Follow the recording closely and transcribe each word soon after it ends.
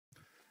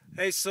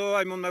Hey, so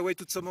I'm on my way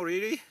to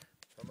Tsomoriri.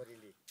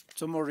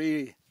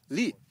 Tsomoriri.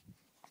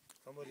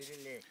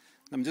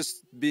 I'm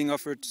just being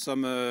offered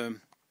some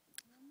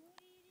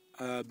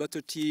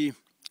butter tea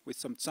with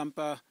some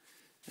tsampa,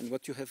 and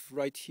what you have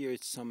right here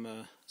is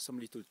some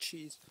little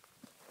cheese.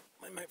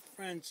 My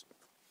friends.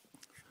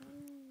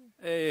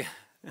 Hey,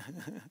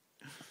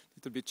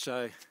 little bit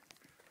shy.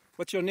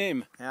 What's your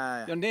name?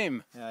 Yeah. Your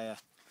name? Yeah.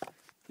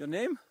 Your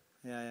name?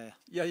 Yeah.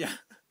 Yeah.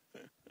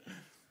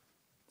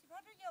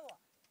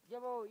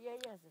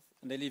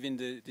 And they live in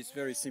this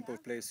very simple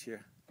place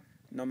here,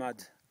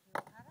 nomad,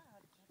 but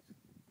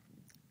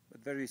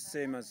very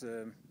same as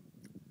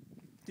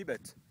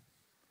Tibet.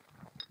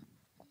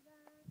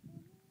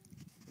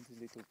 These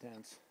little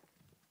tents.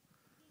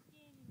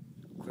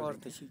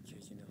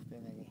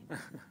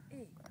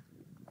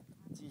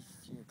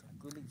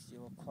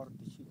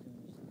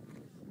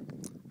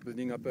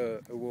 Building up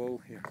a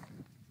wall here.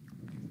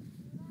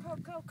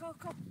 Go.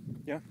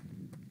 Yeah.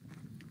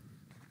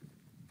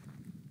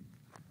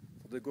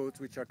 The goats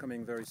which are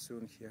coming very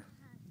soon here.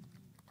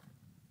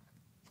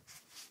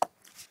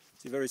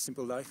 It's a very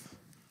simple life.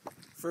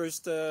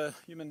 First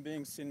human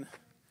beings in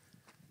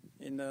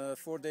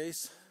 4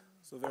 days,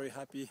 so very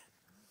happy.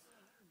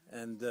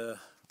 And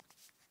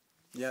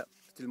yeah,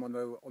 still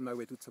on my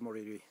way to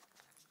Tsomoriri.